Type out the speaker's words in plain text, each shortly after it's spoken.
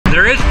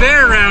There is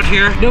bear around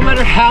here. No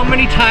matter how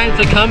many times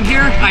I come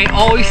here, I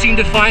always seem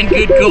to find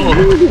good gold.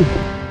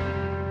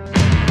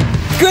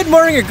 Good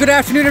morning or good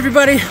afternoon,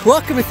 everybody.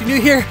 Welcome if you're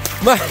new here.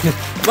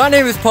 My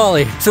name is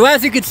Pauly. So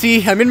as you can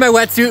see, I'm in my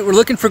wetsuit. We're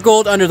looking for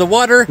gold under the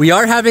water. We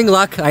are having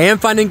luck. I am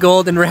finding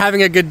gold and we're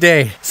having a good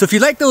day. So if you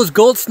like those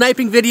gold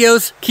sniping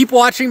videos, keep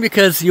watching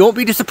because you won't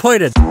be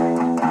disappointed.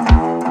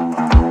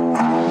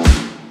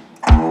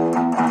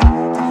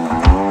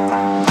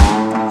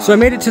 So I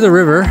made it to the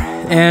river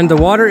and the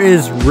water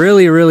is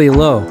really, really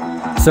low.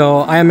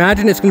 So I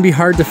imagine it's gonna be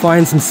hard to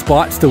find some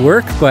spots to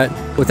work, but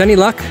with any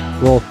luck,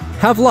 we'll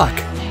have luck.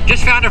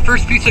 Just found our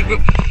first piece of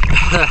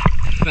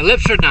my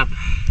lips are numb.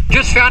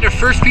 Just found our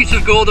first piece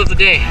of gold of the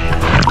day.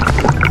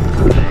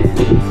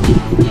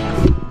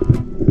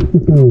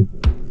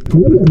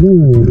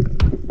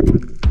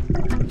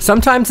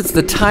 Sometimes it's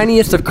the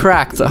tiniest of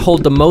cracks that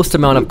hold the most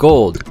amount of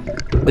gold.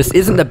 This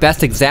isn't the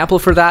best example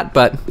for that,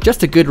 but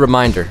just a good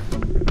reminder.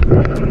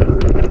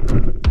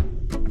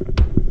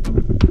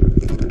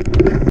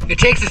 It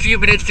takes a few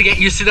minutes to get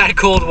used to that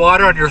cold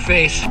water on your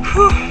face.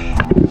 Whew.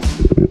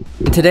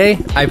 And today,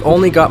 I've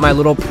only got my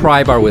little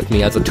pry bar with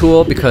me as a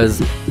tool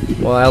because,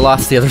 well, I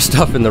lost the other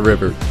stuff in the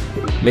river.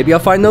 Maybe I'll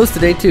find those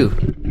today too.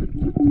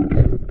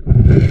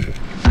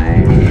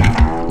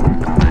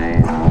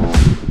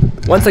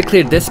 Once I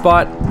cleared this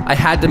spot, I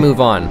had to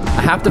move on.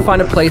 I have to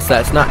find a place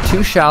that's not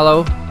too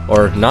shallow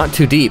or not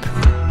too deep.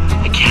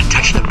 I can't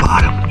touch the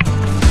bottom.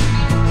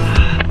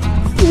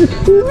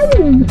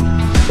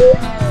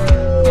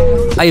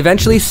 I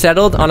eventually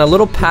settled on a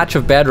little patch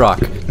of bedrock.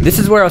 This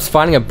is where I was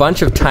finding a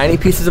bunch of tiny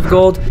pieces of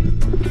gold,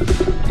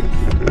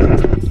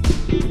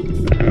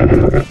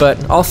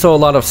 but also a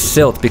lot of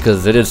silt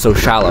because it is so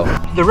shallow.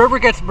 The river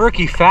gets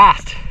murky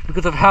fast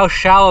because of how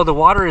shallow the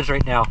water is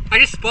right now. I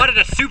just spotted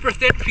a super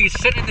thin piece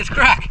sitting in this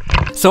crack.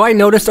 So I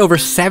noticed over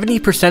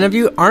 70% of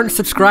you aren't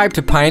subscribed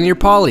to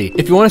PioneerPauly.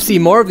 If you want to see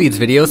more of these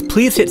videos,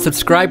 please hit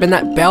subscribe and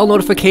that bell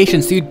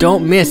notification so you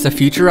don't miss a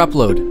future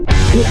upload.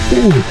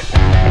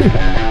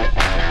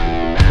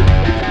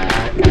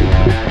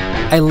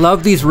 I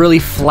love these really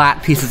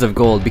flat pieces of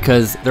gold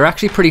because they're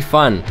actually pretty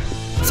fun.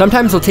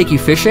 Sometimes they'll take you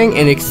fishing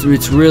and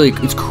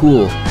it's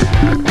cool.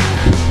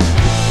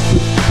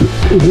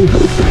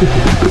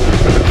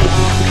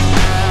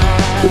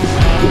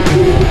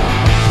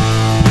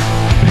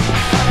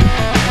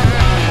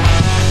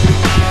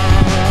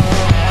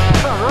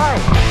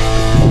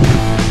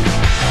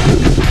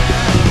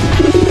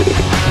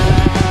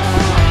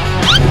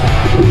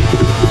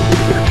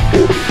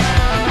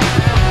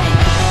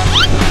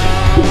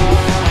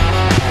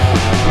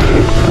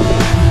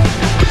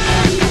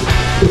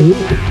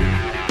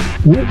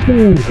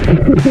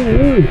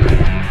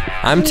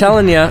 I'm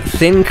telling ya,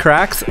 thin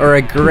cracks are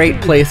a great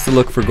place to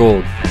look for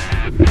gold.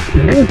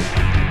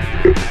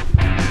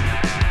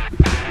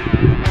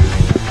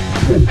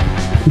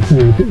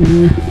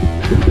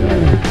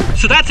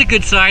 So that's a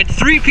good sign.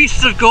 3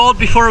 pieces of gold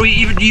before we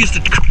even used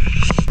it.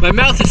 My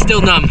mouth is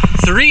still numb.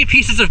 3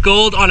 pieces of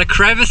gold on a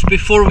crevice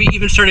before we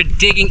even started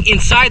digging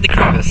inside the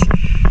crevice.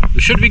 We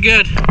should be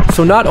good.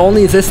 So not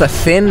only is this a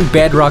thin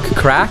bedrock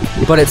crack,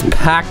 but it's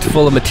packed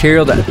full of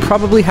material that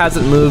probably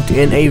hasn't moved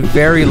in a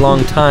very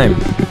long time.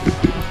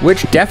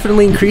 Which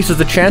definitely increases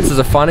the chances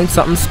of finding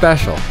something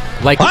special.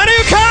 Like a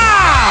new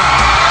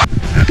car!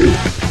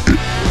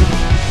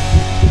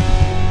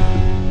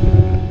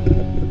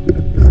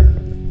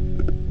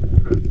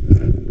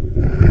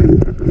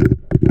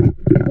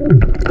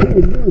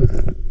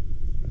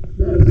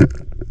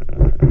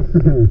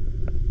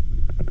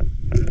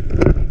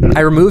 I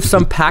removed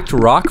some packed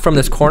rock from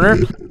this corner,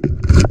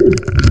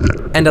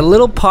 and a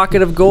little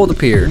pocket of gold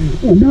appeared.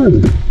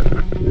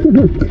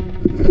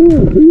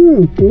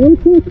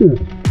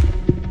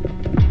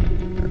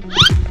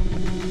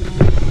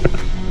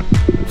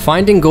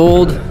 Finding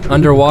gold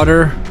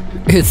underwater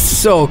is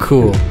so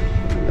cool.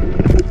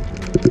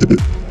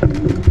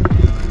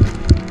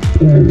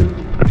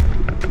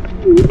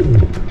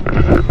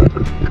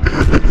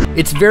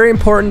 It's very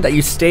important that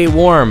you stay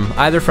warm,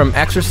 either from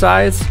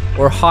exercise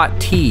or hot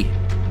tea.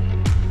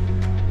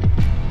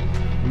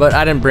 But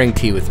I didn't bring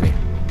tea with me.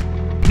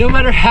 No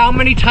matter how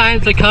many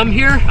times I come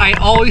here, I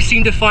always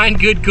seem to find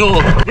good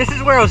gold. This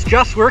is where I was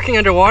just working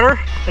underwater,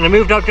 and I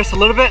moved up just a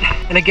little bit.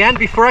 And again,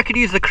 before I could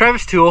use the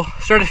crevice tool,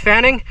 started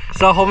fanning,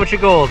 saw a whole bunch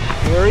of gold.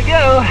 Here we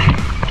go.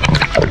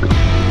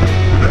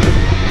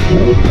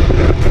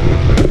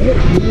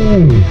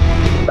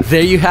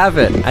 There you have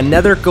it,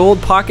 another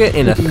gold pocket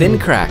in a thin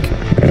crack.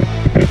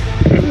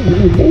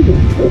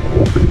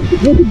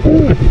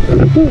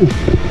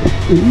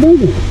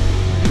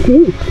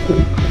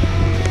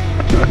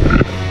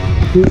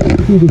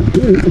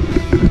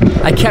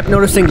 I kept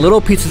noticing little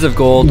pieces of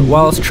gold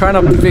while I was trying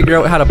to figure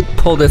out how to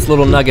pull this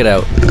little nugget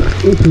out.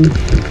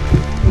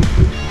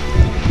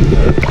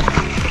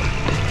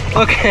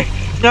 Okay,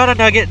 not a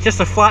nugget, just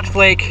a flat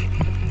flake.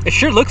 It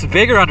sure looks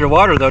bigger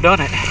underwater though, don't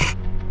it?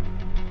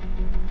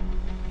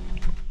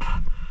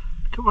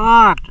 Come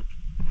on.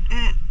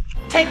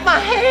 Take my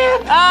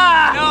hand!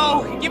 Ah!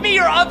 No! Give me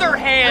your other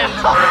hand!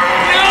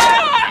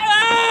 No!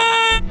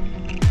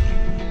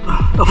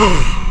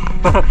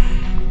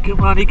 Come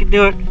on, you can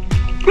do it.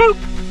 Woo.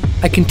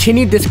 I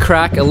continued this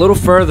crack a little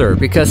further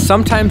because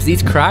sometimes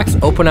these cracks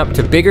open up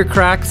to bigger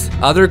cracks,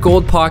 other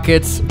gold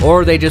pockets,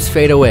 or they just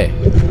fade away.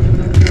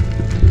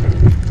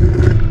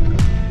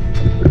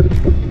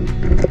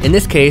 In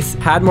this case,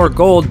 had more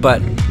gold,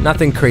 but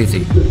nothing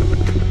crazy.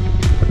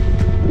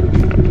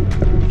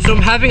 So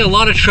I'm having a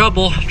lot of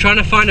trouble trying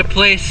to find a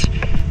place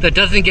that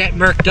doesn't get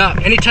murked up.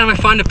 Anytime I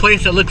find a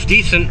place that looks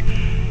decent,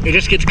 it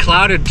just gets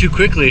clouded too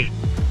quickly.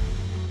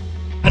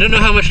 I don't know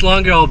how much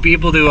longer I'll be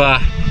able to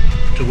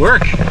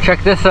work.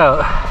 Check this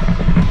out.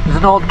 There's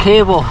an old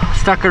cable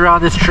stuck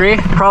around this tree,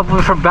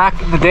 probably from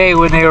back in the day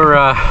when they were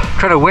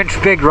trying to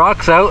winch big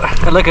rocks out.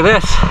 And look at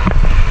this,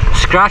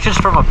 scratches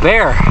from a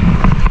bear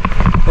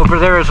over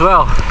there as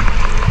well.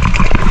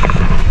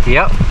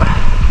 Yep,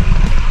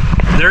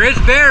 there is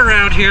bear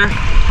around here.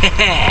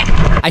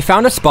 I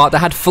found a spot that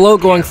had flow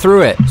going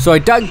through it, so I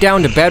dug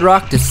down to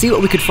bedrock to see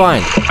what we could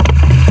find.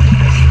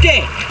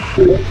 Stick!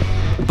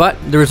 But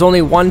there was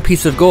only one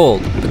piece of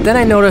gold. But then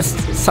I noticed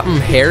something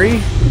hairy.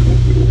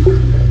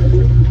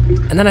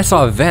 And then I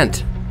saw a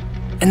vent.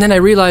 And then I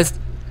realized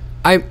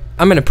I'm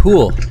in a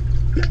pool.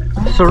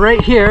 So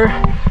right here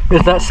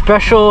is that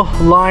special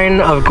line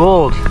of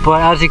gold.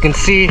 But as you can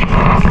see,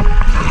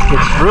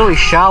 it's really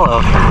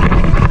shallow.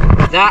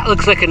 That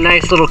looks like a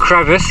nice little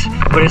crevice,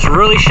 but it's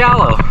really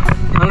shallow.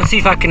 I'm gonna see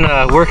if I can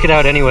work it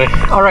out anyway.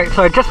 All right,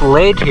 so I just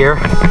laid here,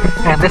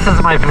 and this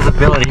is my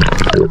visibility.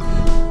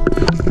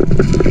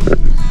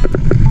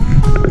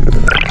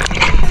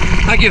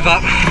 I give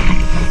up.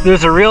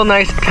 There's a real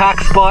nice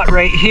pack spot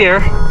right here,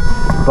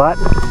 but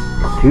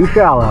too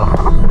shallow.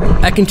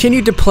 I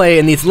continued to play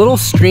in these little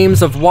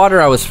streams of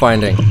water I was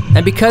finding,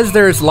 and because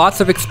there's lots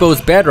of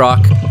exposed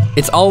bedrock,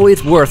 it's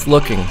always worth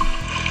looking.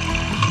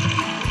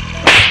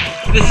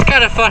 This is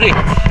kind of funny.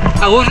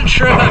 I wasn't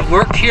sure if I've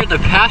worked here in the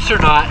past or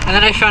not, and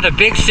then I found a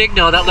big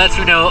signal that lets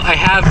me know I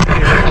have here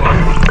before.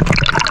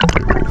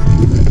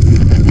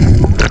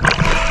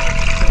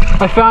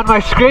 I found my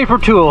scraper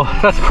tool.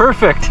 That's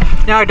perfect.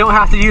 Now I don't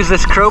have to use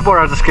this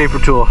crowbar as a scraper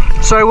tool.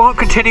 So I won't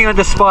continue on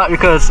this spot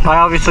because I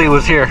obviously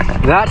was here.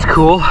 That's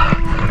cool.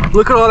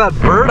 Look at all that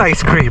bird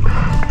ice cream.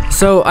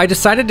 So I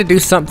decided to do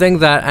something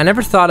that I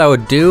never thought I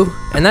would do,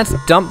 and that's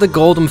dump the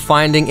gold I'm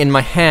finding in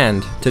my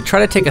hand to try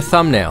to take a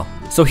thumbnail.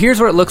 So here's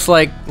what it looks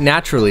like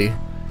naturally,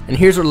 and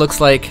here's what it looks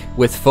like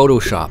with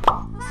Photoshop.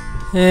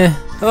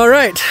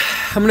 Alright,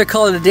 I'm gonna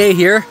call it a day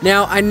here.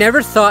 Now, I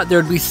never thought there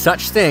would be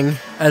such thing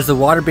as the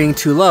water being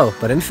too low,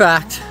 but in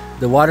fact,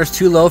 the water's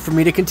too low for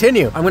me to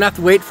continue. I'm gonna have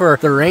to wait for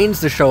the rains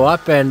to show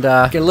up and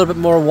get a little bit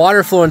more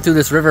water flowing through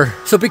this river.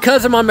 So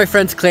because I'm on my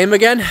friend's claim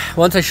again,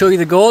 once I show you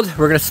the gold,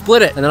 we're gonna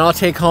split it, and then I'll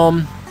take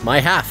home my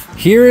half.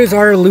 Here is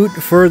our loot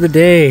for the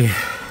day.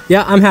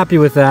 Yeah, I'm happy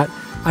with that.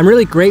 I'm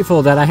really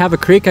grateful that I have a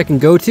creek I can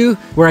go to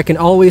where I can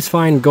always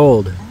find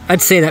gold.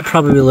 I'd say that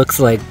probably looks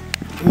like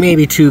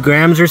maybe 2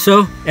 grams or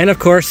so. And of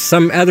course,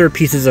 some other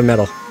pieces of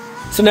metal.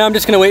 So now I'm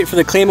just gonna wait for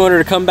the claim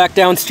owner to come back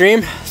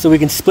downstream so we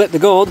can split the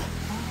gold.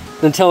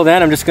 Until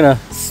then, I'm just gonna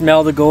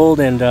smell the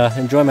gold and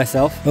enjoy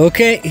myself.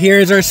 Okay,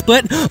 here's our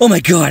split. Oh my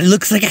God, it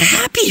looks like a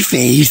happy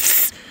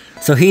face.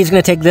 So he's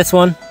gonna take this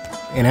one,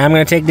 and I'm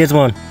gonna take this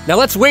one. Now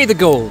let's weigh the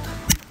gold.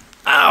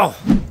 Ow!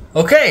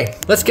 Okay,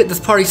 let's get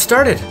this party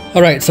started.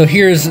 All right, so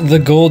here's the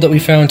gold that we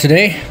found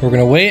today. We're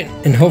gonna weigh it,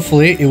 and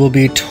hopefully it will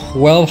be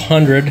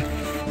 1,200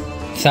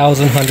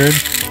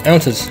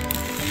 ounces.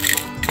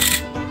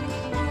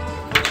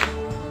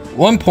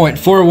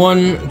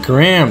 1.41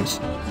 grams.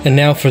 And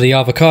now for the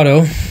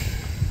avocado,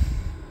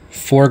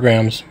 4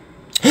 grams.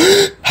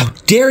 How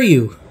dare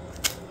you!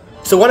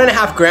 So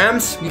 1.5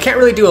 grams, you can't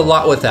really do a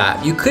lot with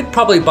that. You could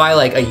probably buy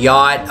like a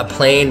yacht, a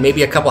plane,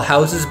 maybe a couple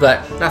houses,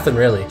 but nothing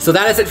really. So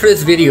that is it for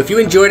this video. If you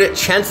enjoyed it,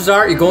 chances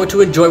are you're going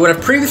to enjoy what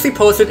I've previously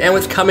posted and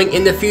what's coming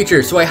in the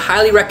future. So I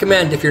highly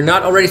recommend, if you're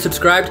not already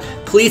subscribed,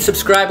 please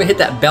subscribe and hit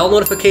that bell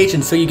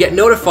notification so you get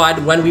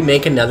notified when we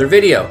make another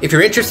video. If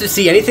you're interested to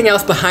see anything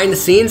else behind the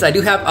scenes, I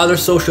do have other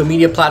social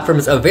media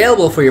platforms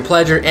available for your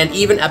pleasure, and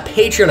even a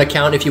Patreon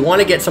account if you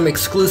want to get some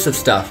exclusive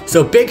stuff.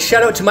 So big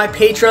shout out to my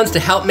patrons to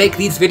help make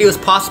these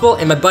videos possible,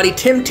 and my buddy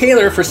Tim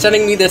Taylor for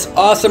sending me this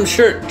awesome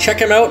shirt. Check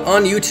him out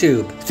on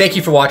YouTube. Thank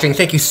you for watching.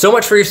 Thank you so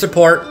much for your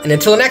support. And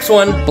until the next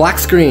one, black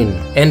screen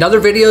and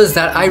other videos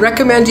that I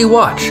recommend you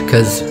watch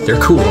because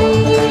they're cool.